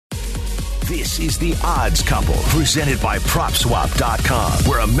This is the Odds Couple, presented by PropSwap.com,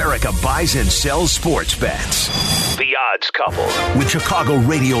 where America buys and sells sports bets. The Odds Couple, with Chicago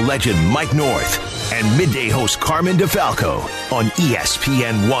radio legend Mike North and midday host Carmen DeFalco on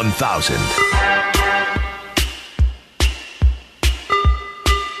ESPN 1000.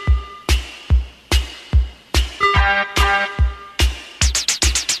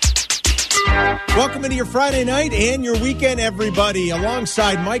 Welcome into your Friday night and your weekend, everybody.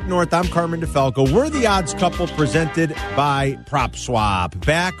 Alongside Mike North, I'm Carmen DeFalco. We're the Odds Couple, presented by PropSwap.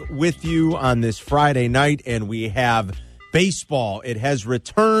 Back with you on this Friday night, and we have baseball. It has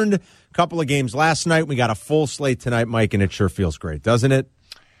returned. A couple of games last night. We got a full slate tonight, Mike, and it sure feels great, doesn't it?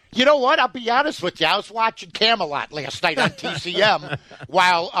 You know what? I'll be honest with you. I was watching Camelot last night on TCM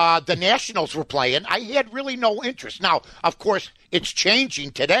while the Nationals were playing. I had really no interest. Now, of course, it's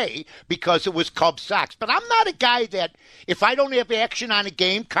changing today because it was Cubs Sox. But I'm not a guy that, if I don't have action on a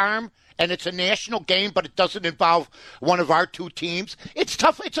game, Carm, and it's a national game, but it doesn't involve one of our two teams, it's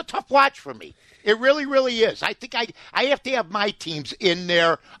tough. It's a tough watch for me. It really, really is. I think I have to have my teams in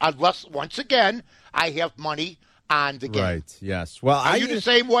there unless, once again, I have money on the game. Right, yes. Well, Are you the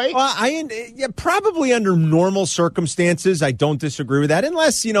same way? Well, probably under normal circumstances, I don't disagree with that,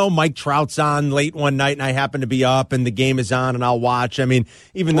 unless, Mike Trout's on late one night and I happen to be up and the game is on and I'll watch. I mean,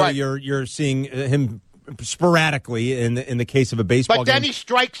 even though you're seeing him sporadically in the case of a baseball game. But then he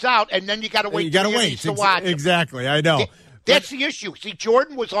strikes out, and then you got to wait. You got to wait to watch him. Exactly, I know. That's the issue. See,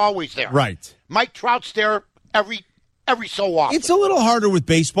 Jordan was always there. Right. Mike Trout's there every so often. It's a little harder with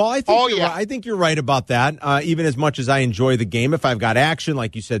baseball. I think you're right about that. Even as much as I enjoy the game, if I've got action,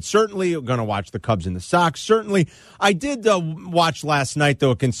 like you said, certainly I'm going to watch the Cubs and the Sox. Certainly, I did watch last night,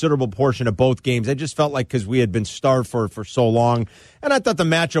 though, a considerable portion of both games. I just felt like because we had been starved for so long, and I thought the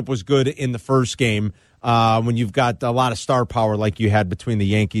matchup was good in the first game. When you've got a lot of star power like you had between the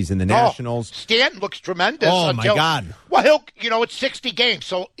Yankees and the Nationals. Stanton looks tremendous. Oh, my God. Well, it's 60 games,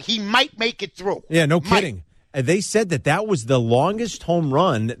 so he might make it through. Yeah, no kidding. They said that was the longest home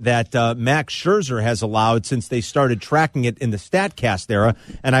run that Max Scherzer has allowed since they started tracking it in the StatCast era,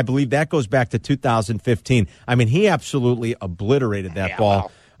 and I believe that goes back to 2015. I mean, he absolutely obliterated that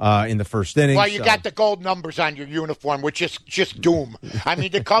ball. In the first inning. Well, you got the gold numbers on your uniform, which is just doom. I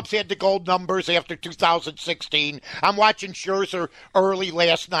mean, the Cubs had the gold numbers after 2016. I'm watching Scherzer early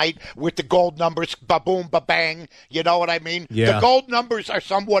last night with the gold numbers, ba-boom, ba-bang. You know what I mean? Yeah. The gold numbers are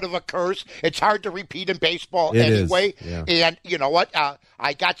somewhat of a curse. It's hard to repeat in baseball anyway. Yeah. And you know what?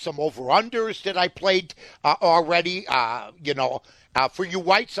 I got some over-unders that I played already. For you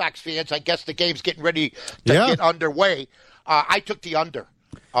White Sox fans, I guess the game's getting ready to get underway. I took the under.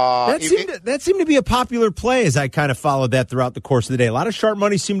 That seemed to be a popular play as I kind of followed that throughout the course of the day. A lot of sharp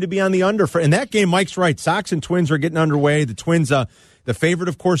money seemed to be on the under. In that game, Mike's right. Sox and Twins are getting underway. The Twins, the favorite,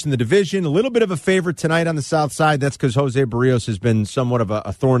 of course, in the division. A little bit of a favorite tonight on the South Side. That's because Jose Barrios has been somewhat of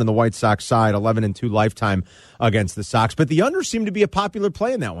a thorn in the White Sox side, 11-2 lifetime against the Sox. But the under seemed to be a popular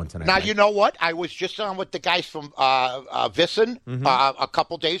play in that one tonight. Now, Mike. You know what? I was just on with the guys from Visson a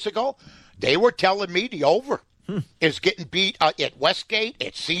couple days ago. They were telling me the over is getting beat at Westgate,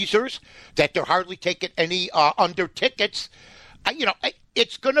 at Caesars, that they're hardly taking any under tickets.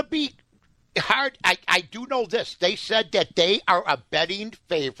 It's going to be hard. I do know this. They said that they are a betting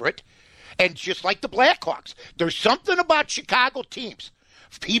favorite, and just like the Blackhawks, there's something about Chicago teams,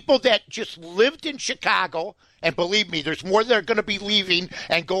 people that just lived in Chicago, and believe me, there's more that are going to be leaving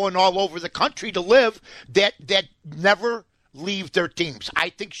and going all over the country to live that never leave their teams. I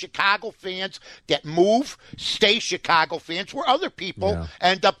think Chicago fans that move stay Chicago fans, where other people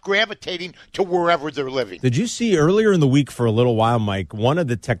end up gravitating to wherever they're living. Did you see earlier in the week for a little while, Mike, one of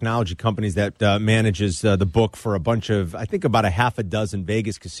the technology companies that manages the book for a bunch of, I think about a half a dozen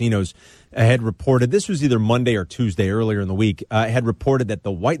Vegas casinos had reported, this was either Monday or Tuesday earlier in the week, had reported that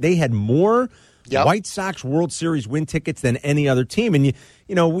they had more White Sox World Series win tickets than any other team. And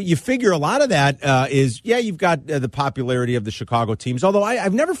you figure a lot of that is you've got the popularity of the Chicago teams. Although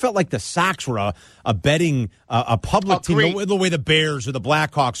I've never felt like the Sox were a betting a public team the way the Bears or the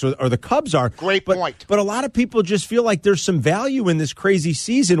Blackhawks or the Cubs are. Great point. But a lot of people just feel like there's some value in this crazy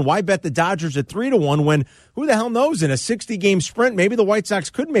season. Why bet the Dodgers at 3-1 when who the hell knows, in a 60-game sprint, maybe the White Sox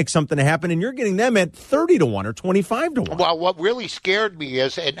could make something happen, and you're getting them at 30-1 or 25-1. Well, what really scared me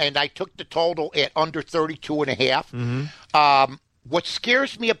is, and I took the total at under 32.5. What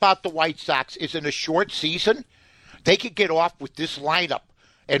scares me about the White Sox is in a short season, they could get off with this lineup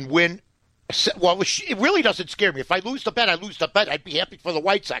and win Well, it really doesn't scare me. If I lose the bet, I lose the bet. I'd be happy for the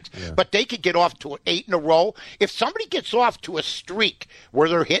White Sox. Yeah. But they could get off to 8 in a row. If somebody gets off to a streak where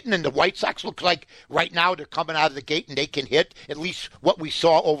they're hitting, and the White Sox look like right now they're coming out of the gate and they can hit, at least what we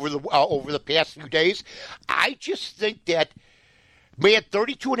saw over the past few days, I just think that we had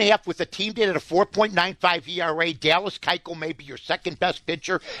 32.5 with a team that had a 4.95 ERA. Dallas Keuchel may be your second best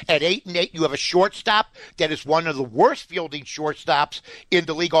pitcher. At 8-8, you have a shortstop that is one of the worst fielding shortstops in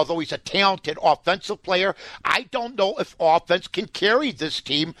the league, although he's a talented offensive player. I don't know if offense can carry this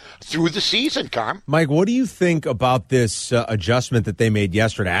team through the season, Carm. Mike, what do you think about this adjustment that they made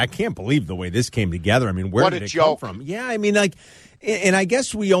yesterday? I can't believe the way this came together. I mean, where did it come from? Yeah, I mean, like... And I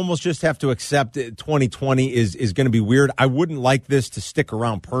guess we almost just have to accept 2020 is going to be weird. I wouldn't like this to stick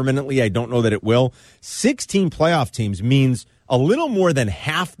around permanently. I don't know that it will. 16 playoff teams means a little more than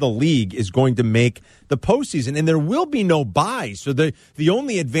half the league is going to make the postseason, and there will be no bye. So the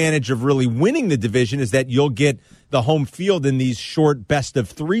only advantage of really winning the division is that you'll get the home field in these short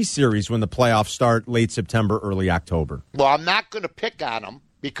best-of-3 series when the playoffs start late September, early October. Well, I'm not going to pick on him,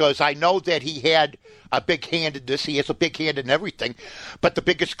 because I know that he had a big hand in this. He has a big hand in everything. But the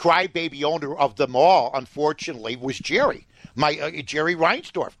biggest crybaby owner of them all, unfortunately, was Jerry. Jerry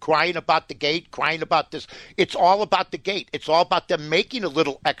Reinsdorf, crying about the gate, crying about this. It's all about the gate. It's all about them making a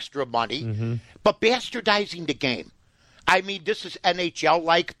little extra money, but bastardizing the game. I mean, this is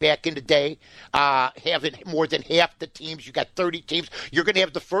NHL-like back in the day, having more than half the teams. You got 30 teams. You're going to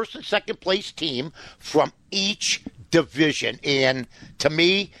have the first and second place team from each division. And to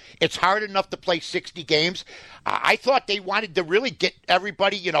me, it's hard enough to play 60 games. I thought they wanted to really get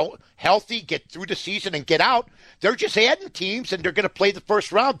everybody, healthy, get through the season and get out. They're just adding teams, and they're going to play the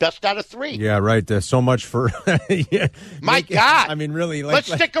first round, best out of 3. Yeah, right. So much for My God. I mean, really.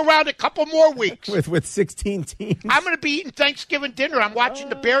 Let's stick around a couple more weeks. With 16 teams. I'm going to be eating Thanksgiving dinner. I'm watching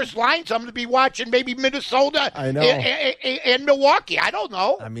the Bears Lions. I'm going to be watching maybe Minnesota and Milwaukee. I don't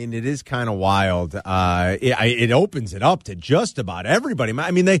know. I mean, it is kind of wild. It opens it up to just about everybody. I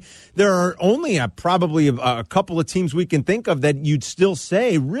mean, there are only probably a couple of teams we can think of that you'd still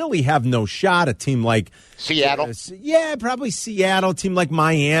say really have no shot. A team like Seattle. Probably Seattle. A team like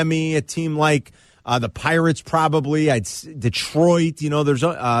Miami. A team like the Pirates, probably. Detroit. There's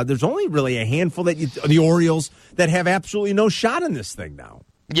only really a handful the Orioles that have absolutely no shot in this thing now.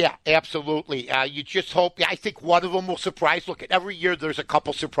 Yeah, absolutely. You just hope. I think one of them will surprise. Look, every year there's a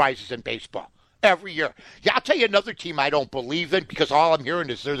couple surprises in baseball. Every year. Yeah, I'll tell you another team I don't believe in, because all I'm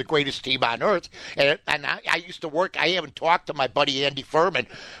hearing is they're the greatest team on earth. And I used to work, I haven't talked to my buddy Andy Furman,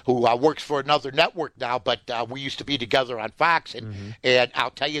 who works for another network now, but we used to be together on Fox. And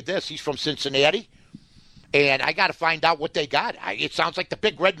I'll tell you this, he's from Cincinnati. And I got to find out what they got. It sounds like the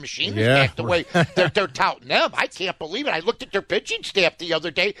Big Red Machine is back the way they're touting them. I can't believe it. I looked at their pitching staff the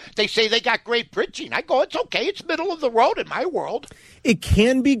other day. They say they got great pitching. I go, it's okay. It's middle of the road in my world. It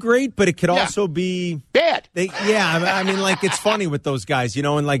can be great, but it could also be bad. I mean, like, it's funny with those guys,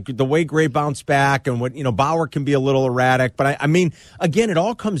 and like the way Gray bounced back, and what Bauer can be a little erratic. But I mean, again, it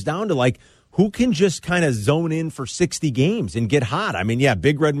all comes down to like, who can just kind of zone in for 60 games and get hot? I mean,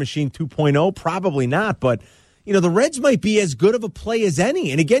 Big Red Machine 2.0, probably not. But, the Reds might be as good of a play as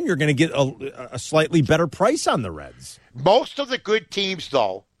any. And, again, you're going to get a slightly better price on the Reds. Most of the good teams,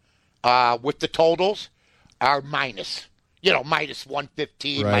 though, with the totals, are minus. Minus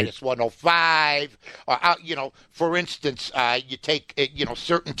 115, right. Minus 105. For instance, you take,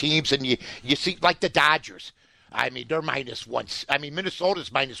 certain teams and you see, like the Dodgers. I mean, they're minus 1. I mean,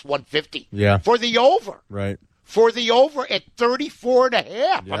 Minnesota's minus 150. Yeah. For the over. Right. For the over at 34.5.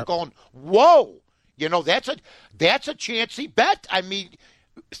 Yep. I'm going, whoa. That's a chancy bet. I mean,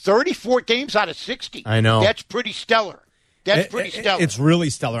 34 games out of 60. I know. That's pretty stellar. It's really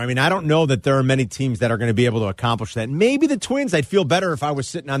stellar. I mean, I don't know that there are many teams that are going to be able to accomplish that. Maybe the Twins. I'd feel better if I was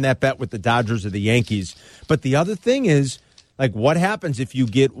sitting on that bet with the Dodgers or the Yankees. But the other thing is, like, what happens if you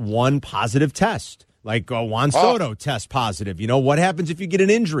get one positive test? Like Juan Soto test positive. What happens if you get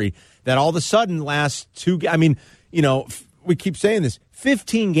an injury that all of a sudden lasts 2? I mean, we keep saying this.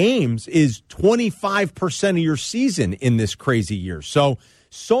 15 games is 25% of your season in this crazy year. So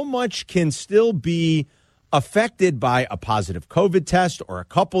much can still be affected by a positive COVID test or a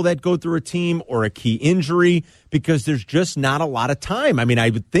couple that go through a team or a key injury, because there's just not a lot of time. I mean,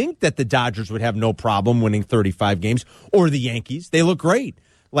 I would think that the Dodgers would have no problem winning 35 games, or the Yankees. They look great.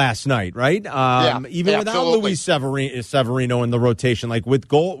 last night, right? Even without Luis Severino in the rotation, like with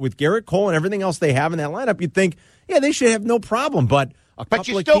Garrett Cole and everything else they have in that lineup, you'd think, yeah, they should have no problem. But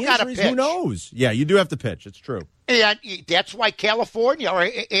couple of key injuries, who knows? Yeah, you do have to pitch. It's true. And that's why California or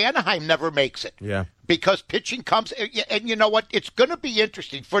Anaheim never makes it. Yeah. Because pitching comes, and you know what? It's going to be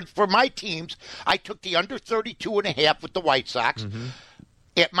interesting. For my teams, I took the under 32.5 with the White Sox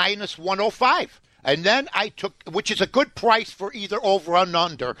at minus 105. And then I took, which is a good price for either over and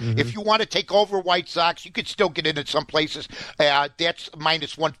under. If you want to take over White Sox, you could still get in at some places. That's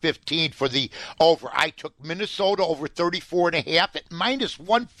minus 115 for the over. I took Minnesota over 34.5 at minus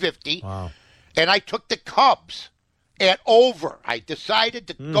 150. Wow. And I took the Cubs at over. I decided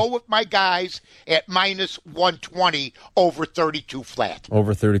to go with my guys at minus 120 over 32 flat.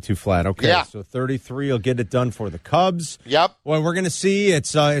 Over 32 flat. Okay, yeah. So 33 will get it done for the Cubs. Yep. Well, we're going to see.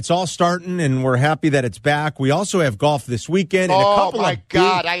 It's all starting, and we're happy that it's back. We also have golf this weekend. And a couple my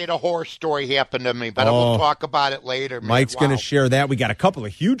God, I had a horror story happen to me, but I will talk about it later. Man. Mike's going to share that. We got a couple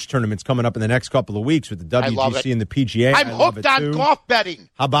of huge tournaments coming up in the next couple of weeks with the WGC and the PGA. I'm hooked on golf betting.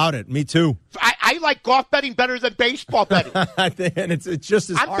 How about it? Me too. I like golf betting better than baseball betting. And it's just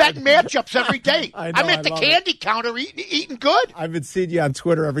as I'm hard. betting matchups every day. I know, I'm at the candy counter eating good. I've been seeing you on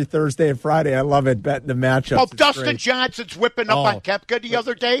Twitter every Thursday and Friday. I love it, betting the matchups. Oh, Dustin Johnson's whipping up on Koepka the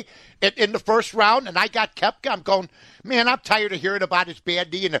other day in the first round, and I got Koepka. I'm going, man, I'm tired of hearing about his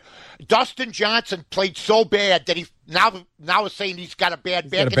bad knee. And Dustin Johnson played so bad that he now is saying he's got a bad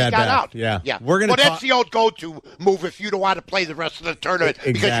back and he got out. Yeah. That's the old go-to move if you don't want to play the rest of the tournament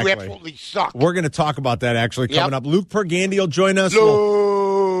because you absolutely suck. We're going to talk about that actually coming up. Luke Pergande will join us.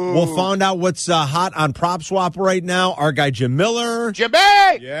 We'll find out what's hot on Prop Swap right now. Our guy Jim Miller. Jimmy!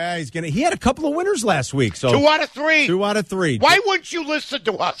 Yeah, he had a couple of winners last week. So 2 out of 3. 2 out of 3. Why wouldn't you listen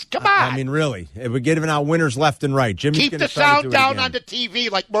to us? Come on. I mean, really. We're giving out winners left and right. Jimmy's keep the sound down on the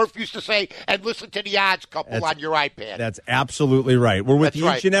TV, like Murph used to say, and listen to the Odds Couple on your iPad. That's absolutely right. We're with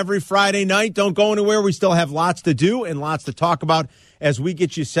you each and every Friday night. Don't go anywhere. We still have lots to do and lots to talk about as we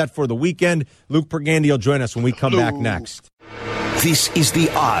get you set for the weekend. Luke Pergande will join us when we come back next. This is the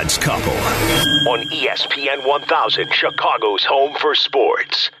Odds Couple on ESPN 1000, Chicago's home for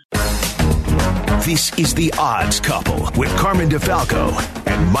sports. This is the Odds Couple with Carmen DeFalco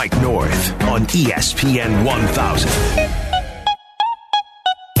and Mike North on ESPN 1000.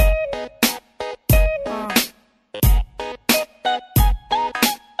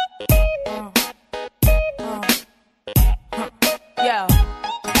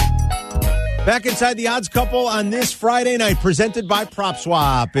 Back inside the Odds Couple on this Friday night, presented by Prop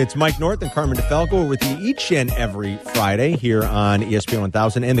Swap. It's Mike North and Carmen DeFalco. We're with you each and every Friday here on ESPN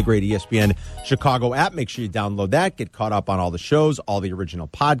 1000 and the great ESPN Chicago app. Make sure you download that. Get caught up on all the shows, all the original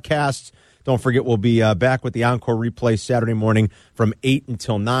podcasts. Don't forget, we'll be back with the Encore replay Saturday morning from 8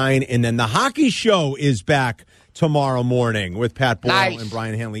 until 9. And then the hockey show is back tomorrow morning with Pat Boyle and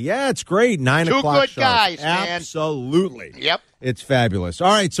Brian Hanley. Yeah, it's great. 9 o'clock Two good show. guys, man. Absolutely. Yep. It's fabulous.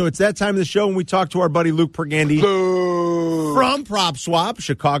 All right, so it's that time of the show when we talk to our buddy Luke Pergande from Prop Swap,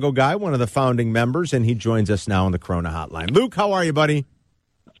 Chicago guy, one of the founding members, and he joins us now on the Corona Hotline. Luke, how are you, buddy?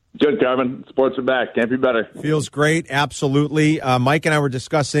 Good, Carmen. Sports are back. Can't be better. Feels great. Absolutely. Mike and I were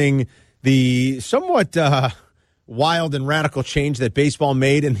discussing the somewhat wild and radical change that baseball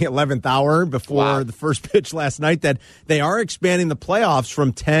made in the 11th hour before the first pitch last night, that they are expanding the playoffs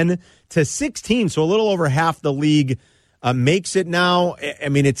from 10 to 16, so a little over half the league makes it now. I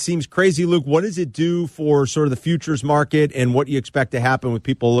mean, it seems crazy, Luke. What does it do for sort of the futures market and what you expect to happen with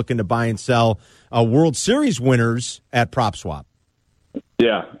people looking to buy and sell World Series winners at PropSwap?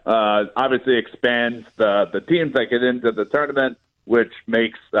 Yeah, obviously expands the teams that get into the tournament, which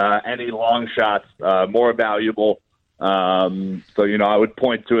makes any long shots more valuable. So, I would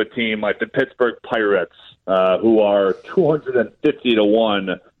point to a team like the Pittsburgh Pirates, who are 250 to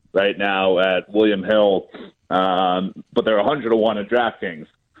 1 right now at William Hill. But they're 100 to 1 in DraftKings.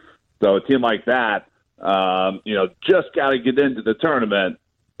 So a team like that, just got to get into the tournament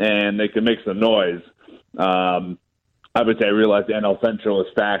and they can make some noise. Obviously, I realize the NL Central is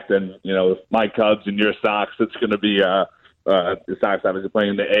stacked, and my Cubs and your Sox, it's going to be the Sox obviously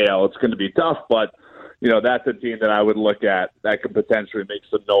playing in the AL. It's going to be tough, but that's a team that I would look at that could potentially make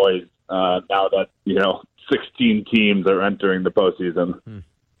some noise now that 16 teams are entering the postseason.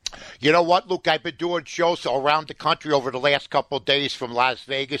 You know what, Luke? I've been doing shows around the country over the last couple of days, from Las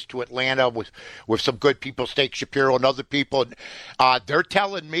Vegas to Atlanta, with some good people, Steak Shapiro and other people. They're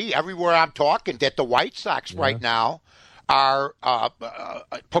telling me everywhere I'm talking that the White Sox right now are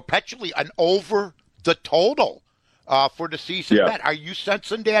perpetually an over the total for the season bet. Are you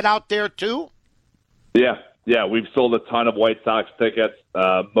sensing that out there too? Yeah, Yeah, we've sold a ton of White Sox tickets,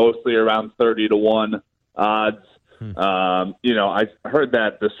 mostly around 30-1 odds. I heard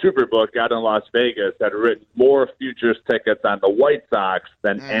that the Superbook out in Las Vegas had written more futures tickets on the White Sox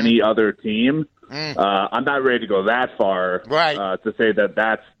than any other team. I'm not ready to go that far to say that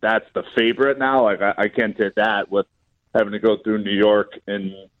that's the favorite now. Like I can't say that with having to go through New York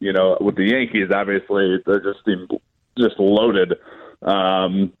and with the Yankees. Obviously, they're just loaded.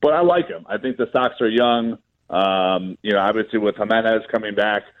 But I like them. I think the Sox are young. Obviously with Jimenez coming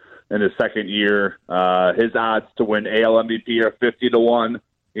back in his second year, his odds to win AL MVP are 50-1.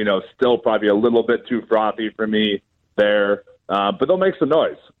 Still probably a little bit too frothy for me there. But they'll make some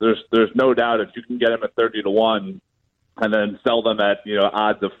noise. There's no doubt if you can get them at 30-1 and then sell them at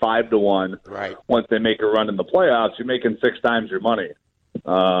odds of 5-1. Right. Once they make a run in the playoffs, you're making 6 times your money.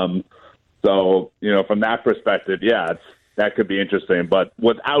 So from that perspective, that could be interesting. But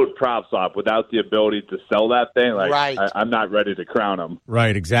without PropSwap, without the ability to sell that thing, I'm not ready to crown them.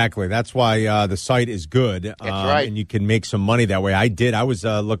 Right, exactly. That's why the site is good. That's right. And you can make some money that way. I did. I was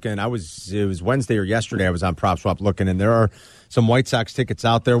looking. It was Wednesday or yesterday. I was on PropSwap looking, and there are some White Sox tickets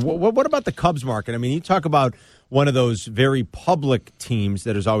out there. What about the Cubs market? I mean, you talk about one of those very public teams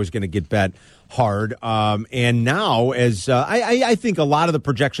that is always going to get bet hard. And now, as I think a lot of the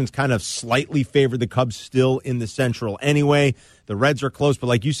projections kind of slightly favor the Cubs still in the Central anyway. The Reds are close, but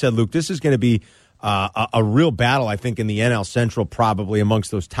like you said, Luke, this is going to be a real battle, I think, in the NL Central probably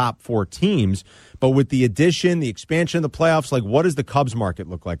amongst those top 4 teams. But with the addition, the expansion of the playoffs, what does the Cubs market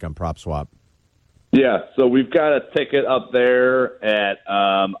look like on PropSwap? Yeah, so we've got a ticket up there at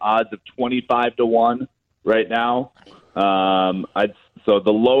odds of 25-1 right now. So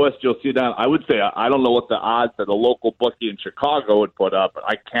the lowest you'll see down, I would say, I don't know what the odds that a local bookie in Chicago would put up, but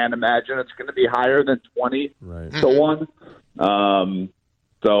I can't imagine it's going to be higher than 20-1.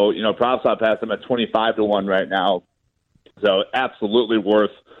 So, PropSwap has them at 25-1 right now. So absolutely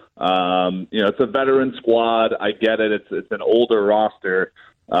worth, it's a veteran squad. I get it. It's an older roster.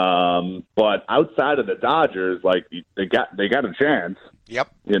 But outside of the Dodgers, they got a chance. Yep.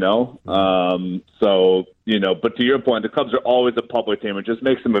 But to your point, the Cubs are always a public team. It just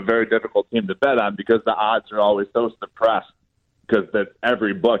makes them a very difficult team to bet on because the odds are always so suppressed because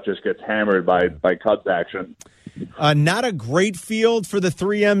every book just gets hammered by Cubs action. Not a great field for the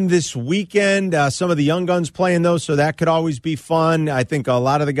 3M this weekend. Some of the young guns playing, though, so that could always be fun. I think a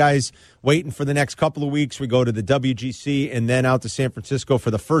lot of the guys waiting for the next couple of weeks. We go to the WGC and then out to San Francisco for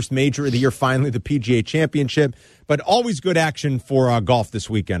the first major of the year, finally the PGA Championship. But always good action for golf this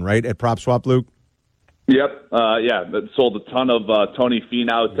weekend, right, at PropSwap, Luke? Yep. Sold a ton of Tony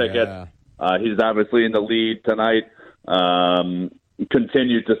Finau tickets. Yeah. He's obviously in the lead tonight.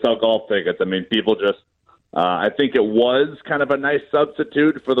 Continued to sell golf tickets. I mean, people just I think it was kind of a nice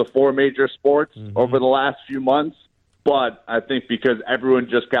substitute for the 4 major sports over the last few months. But I think because everyone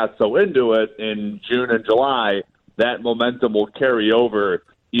just got so into it in June and July, that momentum will carry over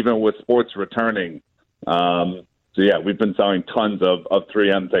even with sports returning. We've been selling tons of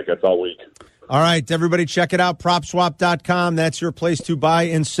 3M tickets all week. All right, everybody check it out, PropSwap.com. That's your place to buy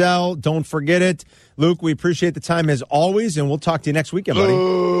and sell. Don't forget it. Luke, we appreciate the time as always, and we'll talk to you next weekend, buddy.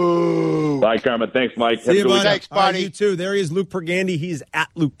 Ooh. Bye, Carmen. Thanks, Mike. See you, buddy. Thanks, buddy. You too. There he is, Luke Pergande. He's at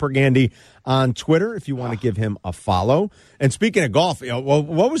Luke Pergande on Twitter if you want to give him a follow. And speaking of golf,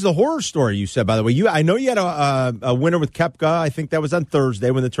 what was the horror story you said, by the way? I know you had a winner with Koepka. I think that was on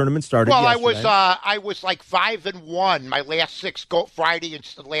Thursday when the tournament started. Well, yesterday. I was like 5-1. My last 6 go Friday and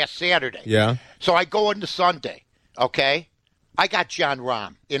last Saturday. Yeah. So I go into Sunday. Okay. I got John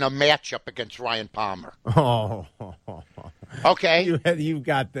Rahm in a matchup against Ryan Palmer. Oh. Okay. You've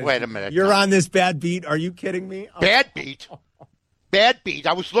got this. Wait a minute. You're on this bad beat. Are you kidding me? Bad beat. Bad beat.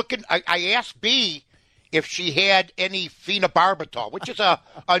 I was looking. I asked B if she had any phenobarbital, which is a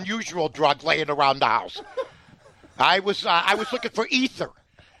unusual drug laying around the house. I was looking for ether.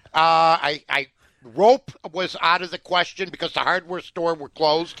 Rope was out of the question because the hardware store were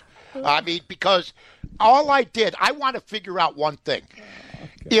closed. Because all I want to figure out one thing.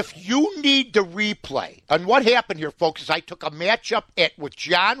 Okay. If you need the replay, and what happened here, folks, is I took a matchup with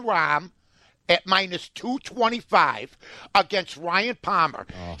John Rahm at minus 225 against Ryan Palmer.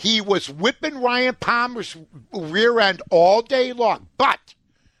 Oh. He was whipping Ryan Palmer's rear end all day long, but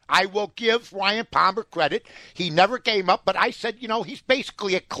I will give Ryan Palmer credit. He never came up, but I said, he's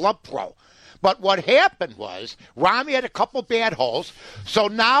basically a club pro. But what happened was Rahm had a couple bad holes, so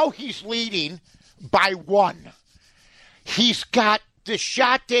now he's leading by 1. He's got the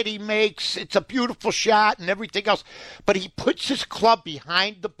shot that he makes. It's a beautiful shot and everything else. But he puts his club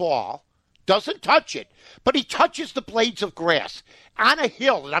behind the ball, doesn't touch it, but he touches the blades of grass on a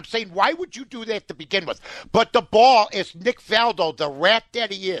hill. And I'm saying, why would you do that to begin with? But the ball is Nick Faldo, the rat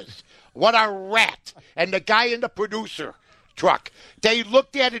that he is. What a rat. And the guy in the producer truck, they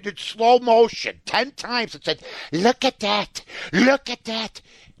looked at it in slow motion 10 times and said, look at that. Look at that.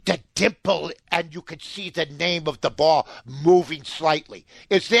 The dimple, and you could see the name of the ball moving slightly.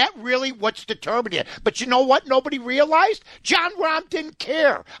 Is that really what's determining it? But you know what nobody realized? John Rahm didn't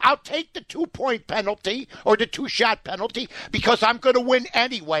care. I'll take the 2-point penalty or the 2-shot penalty because I'm going to win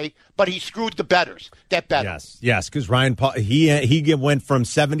anyway, but he screwed the bettors. That better. Yes, because Ryan Paul, he went from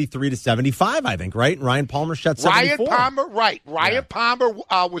 73 to 75, I think, right? Ryan Palmer shot 74. Ryan Palmer, right. Ryan Palmer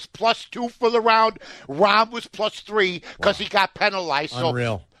was +2 for the round. Rahm was +3 because he got penalized.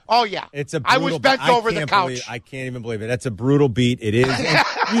 Unreal. Oh, yeah. It's a brutal, I was bent over the couch. I can't even believe it. That's a brutal beat. It is. And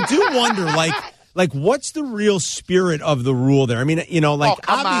you do wonder, like, what's the real spirit of the rule there? I mean,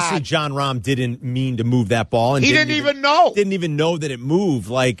 obviously on. John Rahm didn't mean to move that ball. And he didn't even know. Didn't even know that it moved.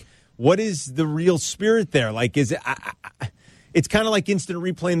 Like, what is the real spirit there? Like, is it... it's kind of like instant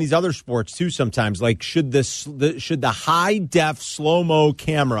replay in these other sports, too, sometimes. Like, should the high-def, slow-mo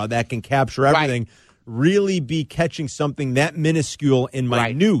camera that can capture everything... Right. really be catching something that minuscule and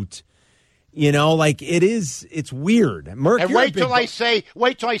minute, it's weird. Merc, and wait till I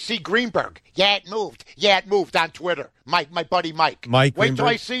see Greenberg. Yeah, it moved on Twitter. My buddy Mike. Wait Greenberg? Till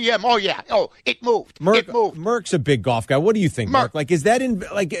I see him. Oh, yeah. Oh, it moved. It moved. Merck's a big golf guy. What do you think, Merck? Like, is that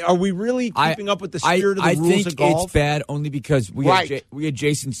are we really keeping up with the spirit of the rules of golf? I think it's bad only because we had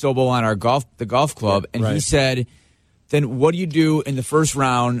Jason Sobel on the golf club, and he said, then what do you do in the first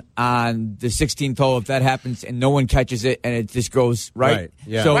round on the 16th hole if that happens and no one catches it and it just goes right?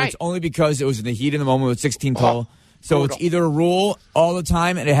 Yeah. So it's only because it was in the heat of the moment with 16th hole. So brutal. It's either a rule all the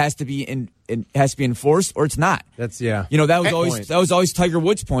time and it has to be enforced or it's not. That was always Tiger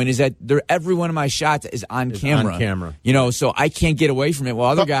Woods' point is that every one of my shots is on camera. On camera. So I can't get away from it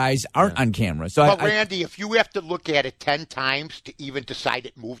while other guys aren't on camera. So Randy, if you have to look at it 10 times to even decide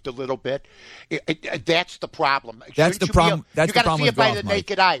it moved a little bit, that's the problem. That's the problem. You got to see it by the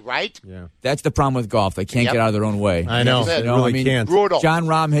naked eye, right? Yeah. That's the problem with golf. They can't get out of their own way. I know. They really can't. Brutal. John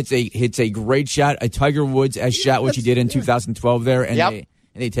Rahm hits a great shot, a Tiger Woods-esque shot, which he did in 2012 there, and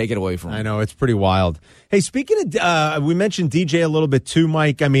they take it away from him. I know, it's pretty wild. Hey, speaking of, we mentioned DJ a little bit too,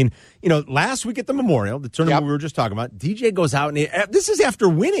 Mike. I mean, last week at the Memorial, the tournament we were just talking about, DJ goes out, and this is after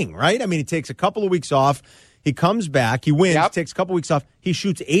winning, right? I mean, he takes a couple of weeks off. He comes back. He wins, takes a couple weeks off. He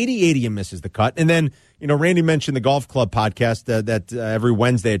shoots 80-80 and misses the cut. And then, Randy mentioned the Golf Club podcast that every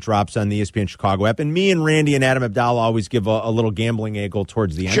Wednesday it drops on the ESPN Chicago app. And me and Randy and Adam Abdallah always give a little gambling angle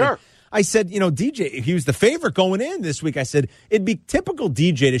towards the end. Sure. I said, DJ, he was the favorite going in this week. I said, it'd be typical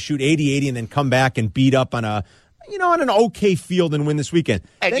DJ to shoot 80-80 and then come back and beat up on on an okay field and win this weekend.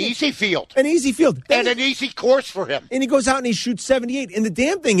 An easy field. An easy field. And an easy course for him. And he goes out and he shoots 78. And the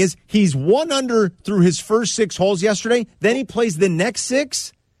damn thing is, he's 1 under through his first 6 holes yesterday. Then he plays the next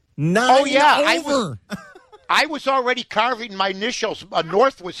 6. 9 over. I was already carving my initials.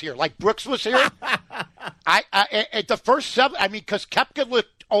 North was here, like Brooks was here. I at the first 7, because Koepka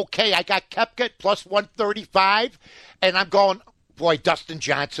looked okay. I got Koepka at plus 135, and I'm going, boy, Dustin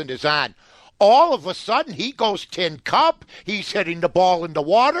Johnson is on. All of a sudden, he goes tin cup. He's hitting the ball in the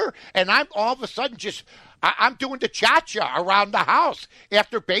water, and I'm all of a sudden I'm doing the cha-cha around the house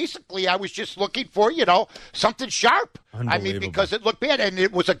after basically I was just looking for, something sharp. Because it looked bad, and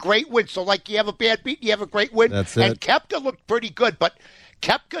it was a great win. So, like, you have a bad beat, you have a great win. That's it. And Koepka looked pretty good, but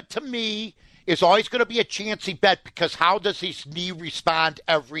Koepka, to me, is always going to be a chancy bet because how does his knee respond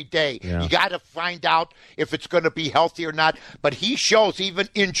every day? Yeah. You got to find out if it's going to be healthy or not. But he shows, even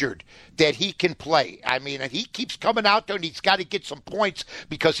injured, that he can play. And he keeps coming out there, and he's got to get some points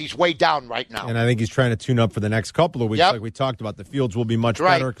because he's way down right now. And I think he's trying to tune up for the next couple of weeks. Like we talked about, the fields will be much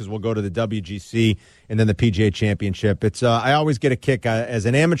better because we'll go to the WGC and then the PGA Championship. It's I always get a kick as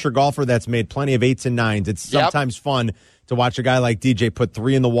an amateur golfer that's made plenty of 8s and 9s. It's sometimes fun to watch a guy like DJ put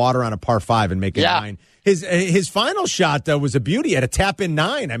 3 in the water on a par 5 and make it 9. His final shot was a beauty at a tap-in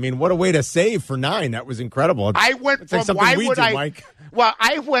 9. What a way to save for 9. That was incredible. I went from why would I, Mike? Well,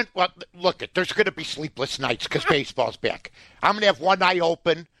 look, there's going to be sleepless nights because baseball's back. I'm going to have one eye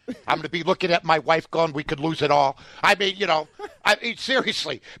open. I'm going to be looking at my wife going, we could lose it all.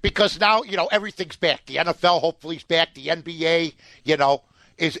 Seriously, because now, everything's back. The NFL hopefully is back. The NBA,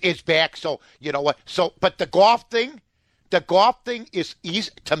 is back. So, you know what? But the golf thing is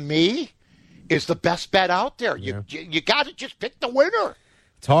easy to me. Is the best bet out there. You got to just pick the winner.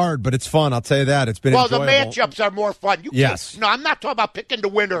 It's hard, but it's fun. I'll tell you that. It's been enjoyable. The matchups are more fun. Yes. No, I'm not talking about picking the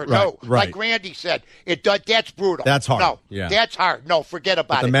winner. Right, no, right. like Randy said, that's brutal. That's hard. No, yeah. That's hard. No, forget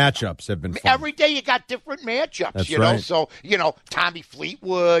about it. The matchups have been fun. Every day you got different matchups. That's you right. know, so Tommy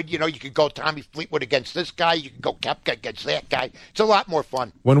Fleetwood. You could go Tommy Fleetwood against this guy. You can go Koepka against that guy. It's a lot more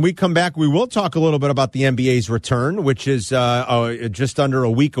fun. When we come back, we will talk a little bit about the NBA's return, which is just under a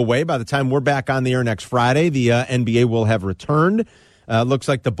week away. By the time we're back on the air next Friday, the NBA will have returned. Looks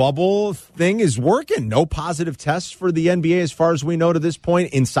like the bubble thing is working. No positive tests for the NBA as far as we know to this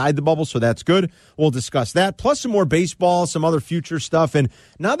point inside the bubble, so that's good. We'll discuss that, plus some more baseball, some other future stuff. And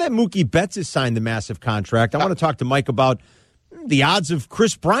now that Mookie Betts has signed the massive contract, I want to talk to Mike about the odds of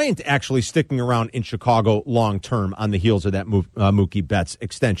Chris Bryant actually sticking around in Chicago long term on the heels of that Mookie Betts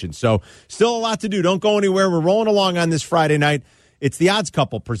extension. So still a lot to do. Don't go anywhere. We're rolling along on this Friday night. It's the Odds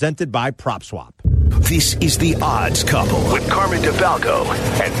Couple presented by PropSwap. This is the Odds Couple with Carmen DeFalco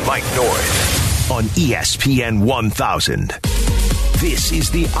and Mike North on ESPN 1000. This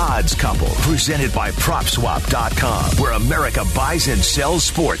is the Odds Couple presented by PropSwap.com, where America buys and sells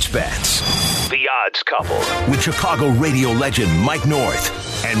sports bets. The Odds Couple with Chicago radio legend Mike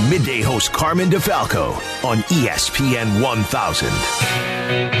North and midday host Carmen DeFalco on ESPN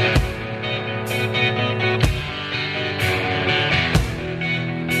 1000.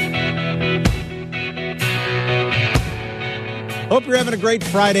 Hope you're having a great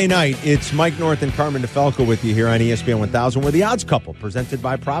Friday night. It's Mike North and Carmen DeFalco with you here on ESPN 1000. We're the Odds Couple, presented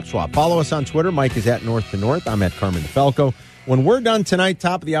by PropSwap. Follow us on Twitter. Mike is at North to North. I'm at Carmen DeFalco. When we're done tonight,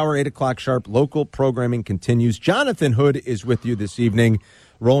 top of the hour, 8 o'clock sharp, local programming continues. Jonathan Hood is with you this evening,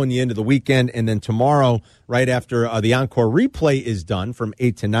 rolling you into the weekend. And then tomorrow, right after the Encore replay is done from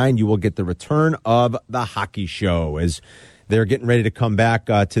 8 to 9, you will get the return of the Hockey Show as they're getting ready to come back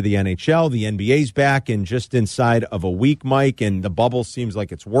to the NHL. The NBA's back in just inside of a week, Mike, and the bubble seems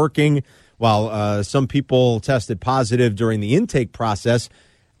like it's working. While some people tested positive during the intake process,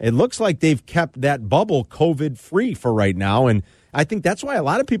 it looks like they've kept that bubble COVID-free for right now. And I think that's why a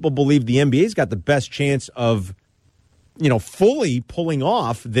lot of people believe the NBA's got the best chance of, fully pulling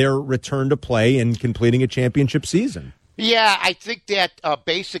off their return to play and completing a championship season. Yeah, I think that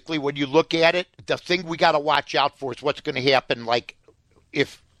basically when you look at it, the thing we got to watch out for is what's going to happen, like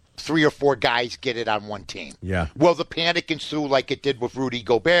if 3 or 4 guys get it on one team. Yeah. Will the panic ensue like it did with Rudy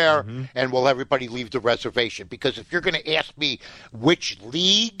Gobert, and will everybody leave the reservation? Because if you're going to ask me which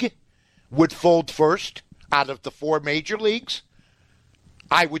league would fold first out of the 4 major leagues,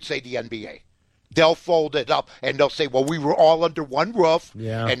 I would say the NBA. They'll fold it up, and they'll say, well, we were all under one roof,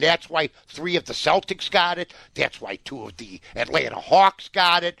 and that's why 3 of the Celtics got it. That's why 2 of the Atlanta Hawks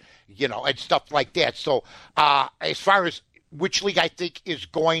got it, and stuff like that. So as far as which league I think is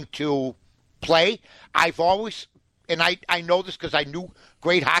going to play, I've always, and I know this because I knew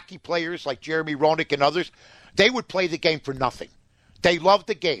great hockey players like Jeremy Roenick and others, they would play the game for nothing. They love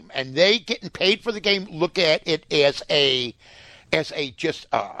the game, and they getting paid for the game look at it as a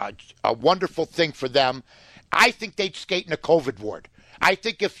wonderful thing for them. I think they'd skate in a COVID ward. I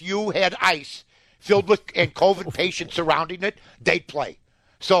think if you had ice filled with and COVID patients surrounding it, they'd play.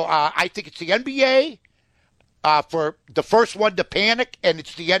 So I think it's the NBA for the first one to panic, and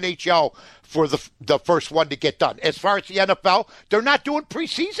it's the NHL for the first one to get done. As far as the NFL, they're not doing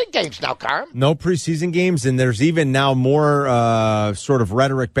preseason games now, Carm. No preseason games, and there's even now more sort of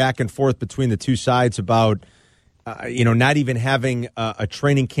rhetoric back and forth between the two sides about not even having a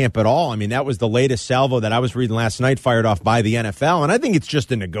training camp at all. I mean, that was the latest salvo that I was reading last night, fired off by the NFL. And I think it's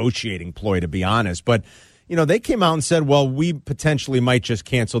just a negotiating ploy, to be honest. But, they came out and said, well, we potentially might just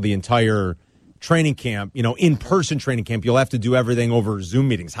cancel the entire training camp, in-person training camp. You'll have to do everything over Zoom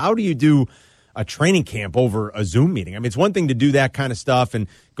meetings. How do you do a training camp over a Zoom meeting? I mean, it's one thing to do that kind of stuff and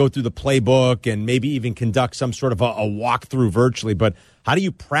go through the playbook and maybe even conduct some sort of a walkthrough virtually. But how do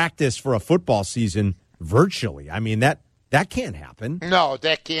you practice for a football season virtually? I mean, that can't happen. No,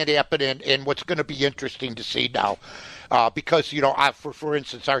 that can't happen. And what's going to be interesting to see now, because, for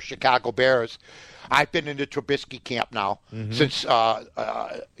instance, our Chicago Bears, I've been in the Trubisky camp now since,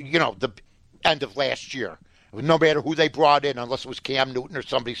 the end of last year. No matter who they brought in, unless it was Cam Newton or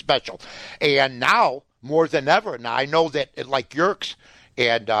somebody special. And now, more than ever, now I know that, like Yerkes,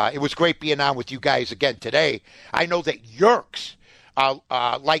 and it was great being on with you guys again today, I know that Yerkes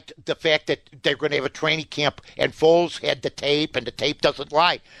liked the fact that they're going to have a training camp, and Foles had the tape, and the tape doesn't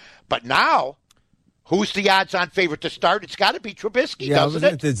lie. But now, who's the odds-on favorite to start? It's got to be Trubisky, doesn't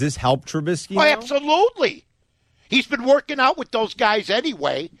it? Does this help Trubisky? Oh, absolutely. He's been working out with those guys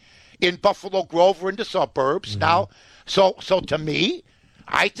anyway in Buffalo Grove or in the suburbs now. So to me,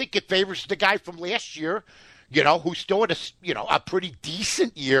 I think it favors the guy from last year who's still at a pretty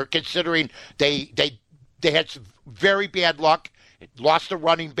decent year considering they had some very bad luck, lost a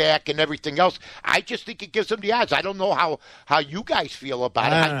running back and everything else. I just think it gives them the odds. I don't know how you guys feel about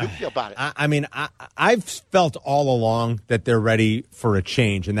it. How do you feel about it? I've felt all along that they're ready for a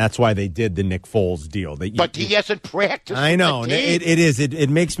change, and that's why they did the Nick Foles deal. But he hasn't practiced. I know. It is. It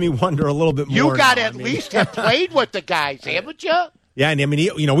makes me wonder a little bit more. You got to at least have played with the guys, haven't you? Yeah, and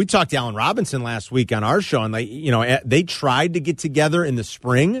we talked to Allen Robinson last week on our show, and they tried to get together in the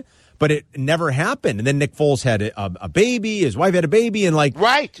spring, but it never happened. And then Nick Foles had a baby, his wife had a baby, and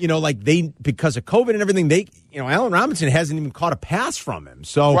because of COVID and everything, Allen Robinson hasn't even caught a pass from him.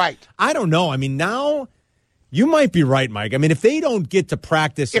 So I don't know. Now you might be right, Mike. If they don't get to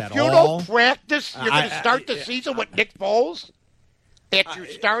practice if you don't practice, you're going to start the season with Nick Foles at your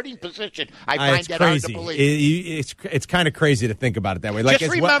starting position. I find that crazy. Hard to believe. It's kind of crazy to think about it that way.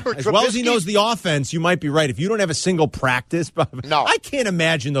 Just remember, as well as he knows the offense, you might be right. If you don't have a single practice, no. I can't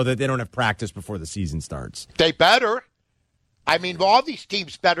imagine though that they don't have practice before the season starts. They better. All these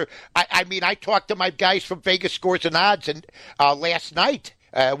teams better. I talked to my guys from Vegas Scores and Odds and last night.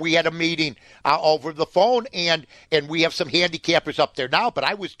 We had a meeting over the phone, and we have some handicappers up there now, but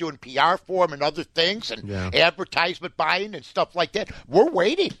I was doing PR for them and other things and advertisement buying and stuff like that. We're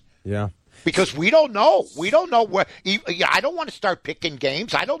waiting. Yeah. Because we don't know. We don't know where. I don't want to start picking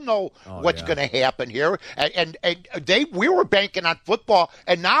games. I don't know what's going to happen here. And we were banking on football,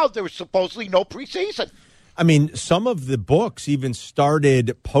 and now there's supposedly no preseason. Some of the books even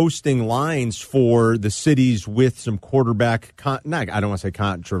started posting lines for the cities with some quarterback, I don't want to say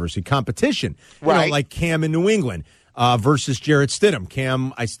controversy, competition. Right. Like Cam in New England versus Jarrett Stidham.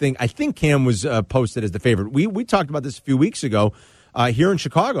 Cam, I think Cam was posted as the favorite. We talked about this a few weeks ago here in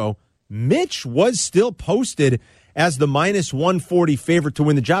Chicago. Mitch was still posted as the minus 140 favorite to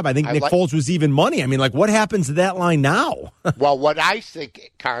win the job. I think Nick Foles was even money. What happens to that line now? Well, what I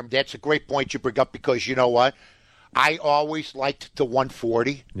think, Carm, that's a great point you bring up because you know what? I always liked the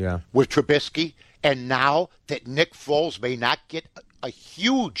 140 with Trubisky, and now that Nick Foles may not get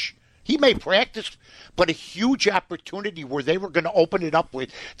he may practice, but a huge opportunity where they were going to open it up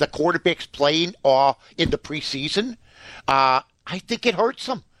with the quarterbacks playing in the preseason, I think it hurts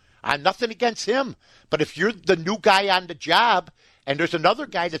them. Nothing against him. But if you're the new guy on the job, and there's another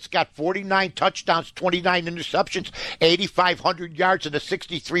guy that's got 49 touchdowns, 29 interceptions, 8,500 yards, and a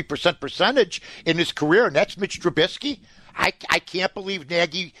 63% percentage in his career, and that's Mitch Trubisky, I can't believe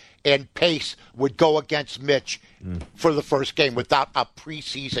Nagy and Pace would go against Mitch for the first game without a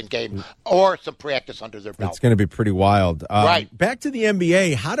preseason game or some practice under their belt. It's going to be pretty wild. Right. Back to the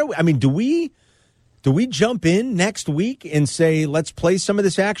NBA. Do we jump in next week and say, let's play some of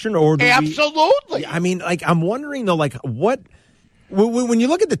this action? Or Absolutely. I'm wondering, though, what when you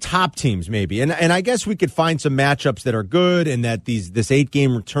look at the top teams, maybe, and I guess we could find some matchups that are good and that this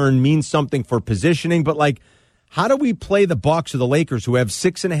 8-game return means something for positioning, but, how do we play the Bucks or the Lakers who have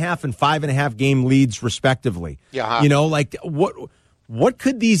 6.5 and 5.5 game leads, respectively? Yeah. What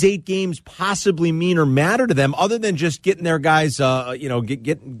could these 8 games possibly mean or matter to them other than just getting their guys,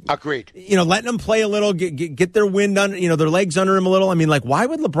 agreed. Letting them play a little, get their wind under, their legs under them a little. Why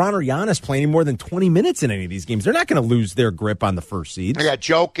would LeBron or Giannis play any more than 20 minutes in any of these games? They're not going to lose their grip on the first seed. Yeah,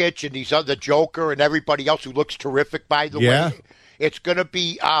 Jokic and these other Joker and everybody else who looks terrific, by the way. It's going to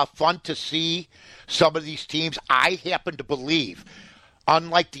be fun to see some of these teams. I happen to believe,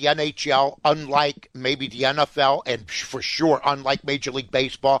 unlike the NHL, unlike maybe the NFL, and for sure, unlike Major League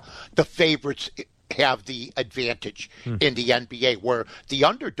Baseball, the favorites have the advantage in the NBA, where the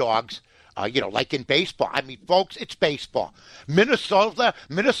underdogs, like in baseball. Folks, it's baseball. Minnesota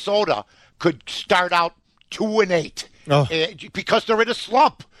could start out 2-8 because they're in a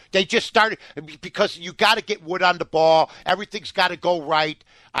slump. They just started because you got to get wood on the ball. Everything's got to go right.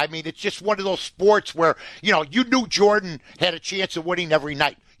 It's just one of those sports where, you knew Jordan had a chance of winning every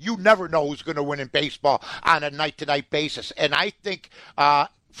night. You never know who's going to win in baseball on a night-to-night basis. And I think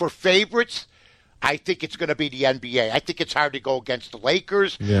for favorites, I think it's going to be the NBA. I think it's hard to go against the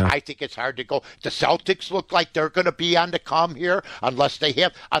Lakers. Yeah. I think it's hard to go. The Celtics look like they're going to be on the come here unless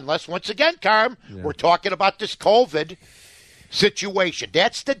once again, Carm, we're talking about this COVID situation.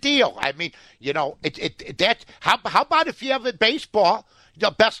 That's the deal. How about if you have a baseball,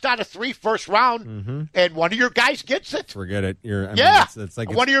 the best out of 3 first round, and one of your guys gets it? Forget it. It's like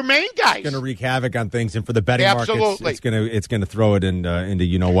one of your main guys. It's going to wreak havoc on things, and for the betting markets, it's going to throw it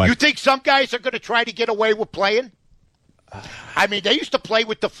into what? You think some guys are going to try to get away with playing? I mean, they used to play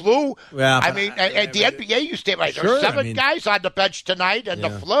with the flu. Yeah, I mean, and the NBA used to. Like, sure, there's 7 guys on the bench tonight, and the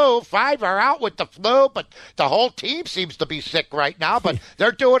flu. 5 are out with the flu, but the whole team seems to be sick right now. But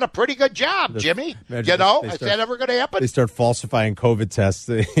they're doing a pretty good job, Jimmy. Is that ever going to happen? They start falsifying COVID tests.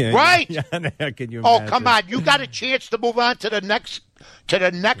 Right? Can you imagine? Oh, come on! You got a chance to move on to the next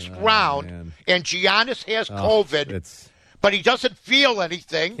round, man. and Giannis has COVID, but he doesn't feel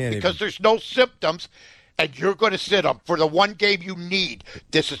anything because there's no symptoms. And you're going to sit him for the one game you need.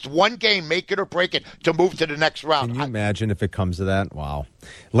 This is one game, make it or break it, to move to the next round. Can you imagine if it comes to that? Wow.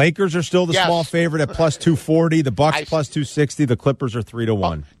 Lakers are still the small favorite at plus 240. The Bucks plus 260. The Clippers are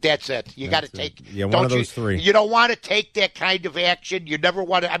 3-1. Oh, that's it. You got to take one of those three. You don't want to take that kind of action. You never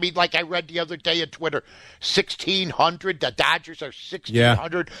want to. I mean, like I read the other day on Twitter, 1,600. The Dodgers are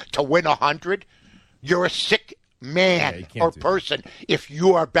 1,600 to win 100. You're a sick man or person if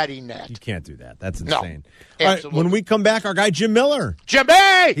you are betting that. You can't do that. That's insane. No, all right, when we come back, our guy Jim Miller.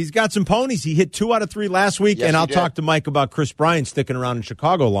 Jimmy! He's got some ponies. He hit 2 out of 3 last week, and I'll talk to Mike about Chris Bryant sticking around in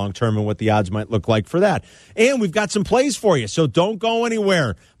Chicago long term and what the odds might look like for that. And we've got some plays for you, so don't go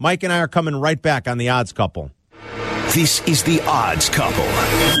anywhere. Mike and I are coming right back on the Odds Couple. This is the Odds Couple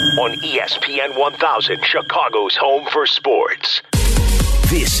on ESPN 1000, Chicago's home for sports.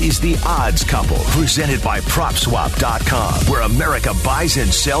 This is the Odds Couple, presented by PropSwap.com, where America buys and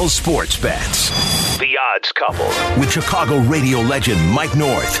sells sports bets. The Odds Couple, with Chicago radio legend Mike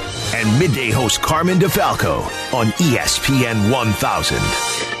North and midday host Carmen DeFalco on ESPN 1000.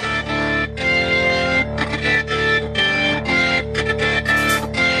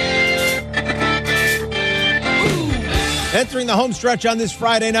 Entering the home stretch on this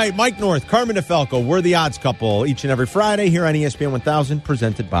Friday night, Mike North, Carmen DeFalco. We're the Odds Couple each and every Friday here on ESPN 1000,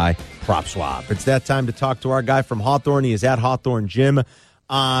 presented by PropSwap. It's that time to talk to our guy from Hawthorne. He is at Hawthorne Jim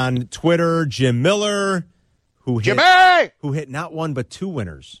on Twitter, Jim Miller, who hit not 1 but 2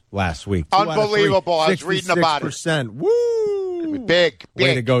 winners last week. Unbelievable. I was reading about it. Woo! Big.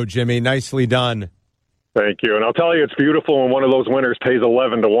 Way to go, Jimmy. Nicely done. Thank you. And I'll tell you, it's beautiful when one of those winners pays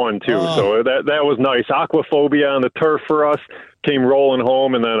 11-1, too. So that was nice. Aquaphobia on the turf for us came rolling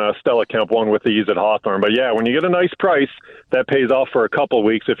home, and then Stella Kemp won with ease at Hawthorne. But, yeah, when you get a nice price, that pays off for a couple of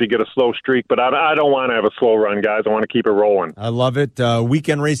weeks if you get a slow streak. But I don't want to have a slow run, guys. I want to keep it rolling. I love it.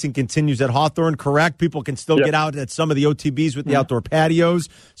 Weekend racing continues at Hawthorne, correct? People can still get out at some of the OTBs with the outdoor patios.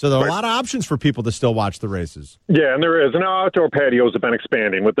 So there are a lot of options for people to still watch the races. Yeah, and there is. And our outdoor patios have been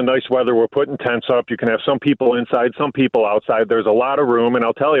expanding. With the nice weather, we're putting tents up. You can have some people inside, some people outside. There's a lot of room. And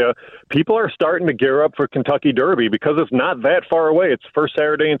I'll tell you, people are starting to gear up for Kentucky Derby because it's not that far away. It's first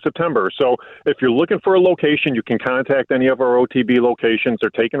Saturday in September. So if you're looking for a location, you can contact any of our OTB locations. They're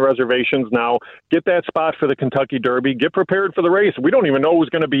taking reservations now. Get that spot for the Kentucky Derby. Get prepared for the race. We don't even know who's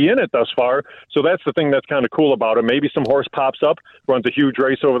going to be in it thus far. So that's the thing that's kind of cool about it. Maybe some horse pops up, runs a huge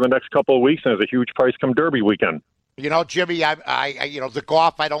race over the next couple of weeks, and has a huge price come Derby weekend. You know, Jimmy, I the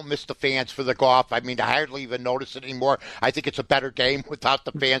golf, I don't miss the fans for the golf. I mean, I hardly even notice it anymore. I think it's a better game without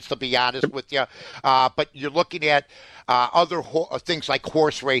the fans, to be honest with you. But you're looking at other things like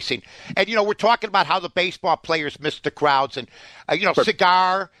horse racing. And, we're talking about how the baseball players miss the crowds. And,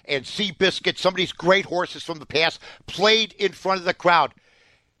 Cigar and Seabiscuit, some of these great horses from the past, played in front of the crowd.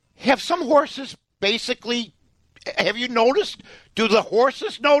 Have some horses basically, have you noticed? Do the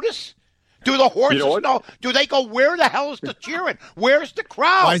horses notice? Do the horses know? Do they go, where the hell is the cheering? Where's the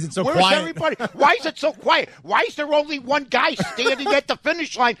crowd? Why is it so quiet? Where's everybody? Why is it so quiet? Why is there only one guy standing at the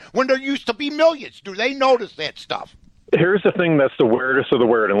finish line when there used to be millions? Do they notice that stuff? Here's the thing that's the weirdest of the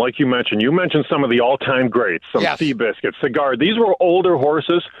weird. And like you mentioned some of the all-time greats, some Seabiscuit, Cigar. These were older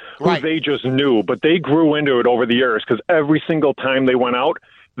horses who they just knew, but they grew into it over the years because every single time they went out,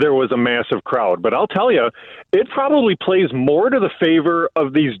 there was a massive crowd. But I'll tell you, it probably plays more to the favor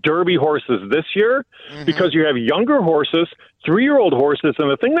of these Derby horses this year because you have younger horses, 3-year-old horses. And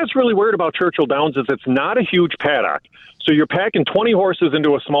the thing that's really weird about Churchill Downs is it's not a huge paddock. So you're packing 20 horses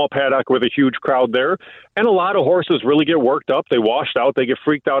into a small paddock with a huge crowd there. And a lot of horses really get worked up. They washed out. They get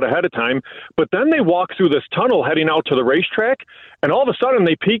freaked out ahead of time. But then they walk through this tunnel heading out to the racetrack. And all of a sudden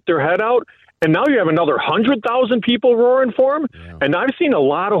they peek their head out. And now you have another 100,000 people roaring for him. Yeah. And I've seen a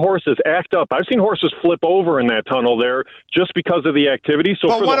lot of horses act up. I've seen horses flip over in that tunnel there just because of the activity. So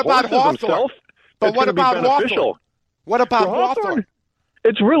for the horses themselves, it's going to be beneficial. What about Hawthorne?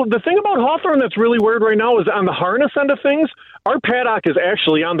 It's real. The thing about Hawthorne that's really weird right now is on the harness end of things, our paddock is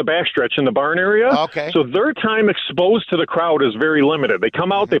actually on the backstretch in the barn area. Okay. So their time exposed to the crowd is very limited. They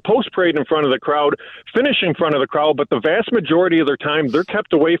come out, they post-parade in front of the crowd, finish in front of the crowd, but the vast majority of their time, they're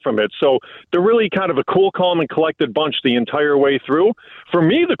kept away from it. So they're really kind of a cool, calm, and collected bunch the entire way through. For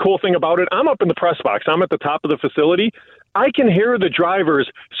me, the cool thing about it, I'm up in the press box. I'm at the top of the facility. I can hear the drivers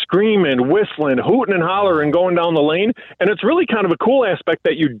screaming, whistling, hooting and hollering going down the lane, and it's really kind of a cool aspect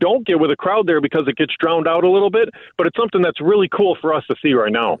that you don't get with a crowd there because it gets drowned out a little bit, but it's something that's really cool for us to see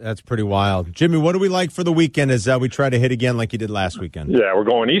right now. That's pretty wild. Jimmy, what do we like for the weekend as we try to hit again like you did last weekend? Yeah, we're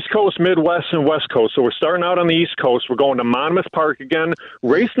going East Coast, Midwest, and West Coast. So we're starting out on the East Coast. We're going to Monmouth Park again.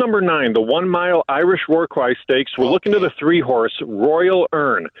 Race number 9, the 1 mile Irish Warcry Stakes. We're looking to the 3-horse Royal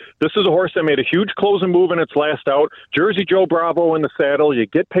Earn. This is a horse that made a huge closing move in its last out. Jersey Joe Bravo in the saddle. You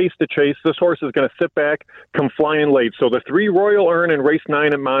get pace to chase. This horse is going to sit back, come flying late. So the 3 Royal Earn in race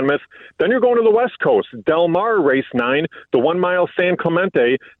 9 at Monmouth. Then you're going to the West Coast. Del Mar race 9, the 1 mile San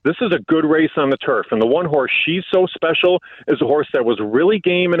Clemente. This is a good race on the turf. And the one horse, She's So Special, is a horse that was really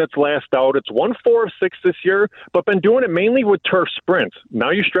game in its last out. It's won 4 of 6 this year, but been doing it mainly with turf sprints.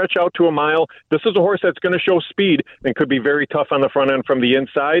 Now you stretch out to a mile. This is a horse that's going to show speed and could be very tough on the front end from the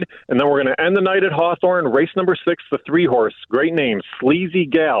inside. And then we're going to end the night at Hawthorne, race number 6, the 3-horse. Great name, Sleazy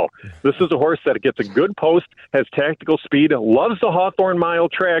Gal. This is a horse that gets a good post, has tactical speed, loves the Hawthorne mile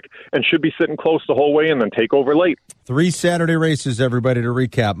track, and should be sitting close the whole way and then take over late. 3 Saturday races, everybody, to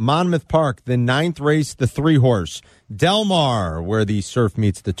recap. Monmouth Park, the 9th race, the 3-horse. Del Mar, where the surf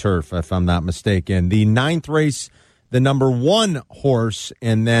meets the turf, if I'm not mistaken. The 9th race, the number 1 horse.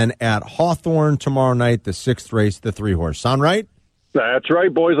 And then at Hawthorne tomorrow night, the 6th race, the 3-horse. Sound right? That's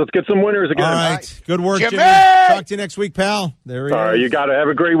right, boys. Let's get some winners again. All right. Good work, Jimmy. Talk to you next week, pal. There he is. All right, you got to have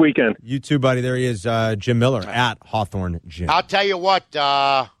a great weekend. You too, buddy. There he is, Jim Miller at Hawthorne Gym. I'll tell you what,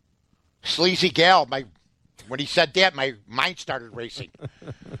 Sleazy Gal, when he said that, my mind started racing.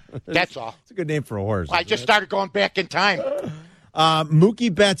 That's all. It's a good name for a horse. I just started going back in time.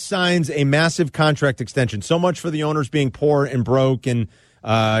 Mookie Betts signs a massive contract extension. So much for the owners being poor and broke, and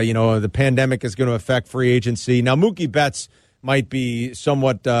the pandemic is going to affect free agency. Now, Mookie Betts might be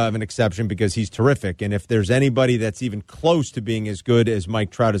somewhat of an exception because he's terrific, and if there's anybody that's even close to being as good as Mike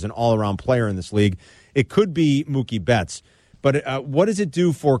Trout as an all-around player in this league, it could be Mookie Betts. But what does it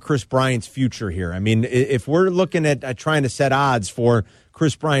do for Chris Bryant's future here? I mean, if we're looking at trying to set odds for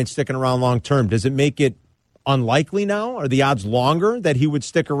Chris Bryant sticking around long-term, does it make it unlikely now? Are the odds longer that he would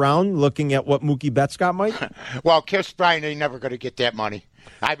stick around looking at what Mookie Betts got, Mike? Well, Chris Bryant ain't never going to get that money.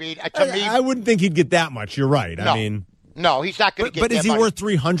 I mean, to me, I wouldn't think he'd get that much. You're right. No. No, he's not going to get that money. But is he worth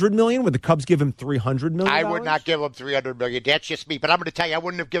 $300 million? Would the Cubs give him $300 million? I would not give him $300 million. That's just me. But I'm going to tell you, I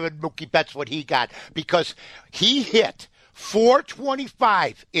wouldn't have given Mookie Betts what he got because he hit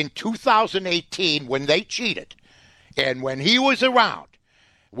 .425 in 2018 when they cheated. And when he was around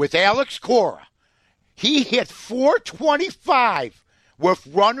with Alex Cora, he hit .425 with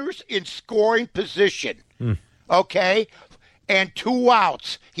runners in scoring position. Okay? And 2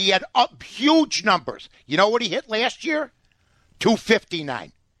 outs. He had huge numbers. You know what he hit last year?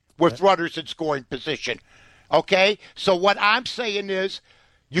 .259 with runners in scoring position. Okay? So what I'm saying is,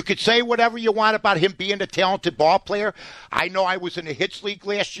 you could say whatever you want about him being a talented ball player. I know I was in a hits league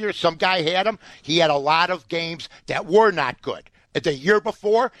last year. Some guy had him. He had a lot of games that were not good. The year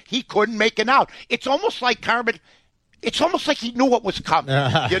before, he couldn't make an out. It's almost like Carmen. It's almost like he knew what was coming.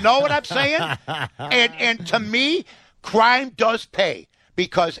 You know what I'm saying? And to me, crime does pay.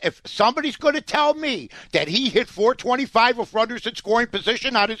 Because if somebody's going to tell me that he hit .425 with runners in scoring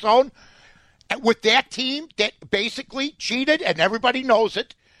position on his own, with that team that basically cheated, and everybody knows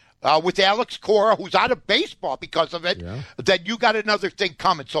it, with Alex Cora, who's out of baseball because of it, then you got another thing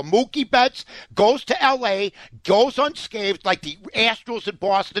coming. So Mookie Betts goes to L.A., goes unscathed like the Astros in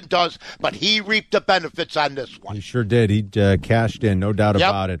Boston does, but he reaped the benefits on this one. He sure did. He cashed in, no doubt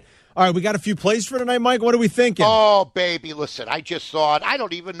about it. All right, we got a few plays for tonight, Mike. What are we thinking? Oh, baby, listen, I just saw it. I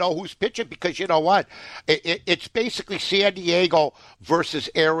don't even know who's pitching because you know what? It's basically San Diego versus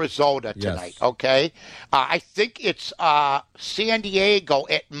Arizona tonight, okay? I think it's San Diego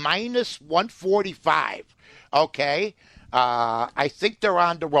at -145, okay? I think they're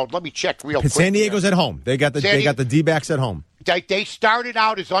on the road. Let me check real quick. San Diego's at home. They got the D-backs at home. They started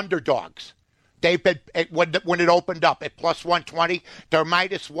out as underdogs. They've been when it opened up at +120. They're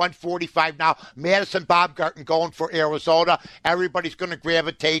 -145 now. Madison Baumgarten going for Arizona. Everybody's going to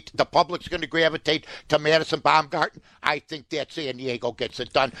gravitate. The public's going to gravitate to Madison Baumgarten. I think that San Diego gets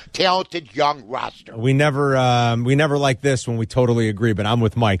it done. Talented young roster. We never like this when we totally agree. But I'm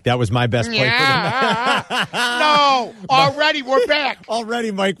with Mike. That was my best play for the night. No, already we're back.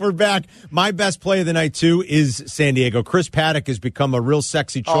 Already, Mike, we're back. My best play of the night too is San Diego. Chris Paddock has become a real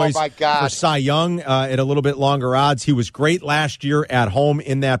sexy choice for Cy Young at a little bit longer odds. He was great last year at home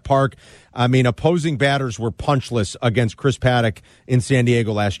in that park. I mean, opposing batters were punchless against Chris Paddock in San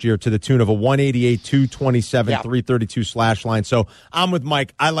Diego last year to the tune of a 188, 227, 332 slash line. So I'm with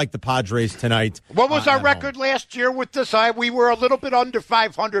Mike. I like the Padres tonight. What was our record last year with this? We were a little bit under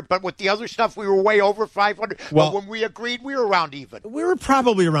 500, but with the other stuff, we were way over 500. Well, but when we agreed, we were around even. We were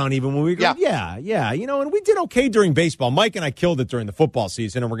probably around even when we agreed. Yeah. You know, and we did okay during baseball. Mike and I killed it during the football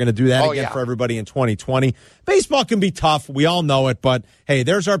season, and we're going to do that again for everybody in 2020. Baseball can be tough. We all know it, but hey,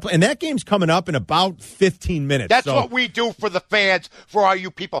 there's our and that game's coming up in about 15 minutes. That's what we do for the fans, for all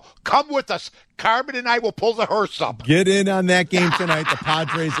you people. Come with us. Carmen and I will pull the hearse up. Get in on that game tonight, the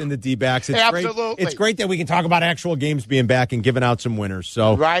Padres and the D-backs. Absolutely. It's great that we can talk about actual games being back and giving out some winners.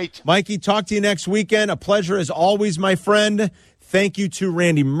 So, Mikey, talk to you next weekend. A pleasure as always, my friend. Thank you to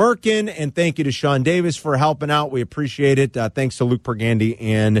Randy Merkin, and thank you to Sean Davis for helping out. We appreciate it. Thanks to Luke Pergande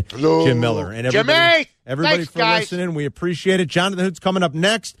and Jim Miller. And everybody Thanks, for listening. We appreciate it. Jonathan Hood's coming up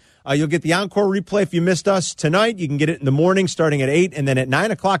next. You'll get the encore replay if you missed us tonight. You can get it in the morning starting at 8, and then at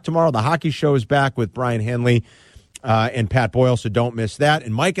 9 o'clock tomorrow, the hockey show is back with Brian Hanley and Pat Boyle, so don't miss that.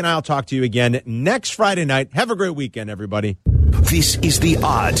 And Mike and I will talk to you again next Friday night. Have a great weekend, everybody. This is The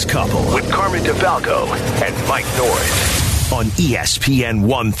Odds Couple with Carmen DeFalco and Mike North on ESPN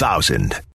 1000.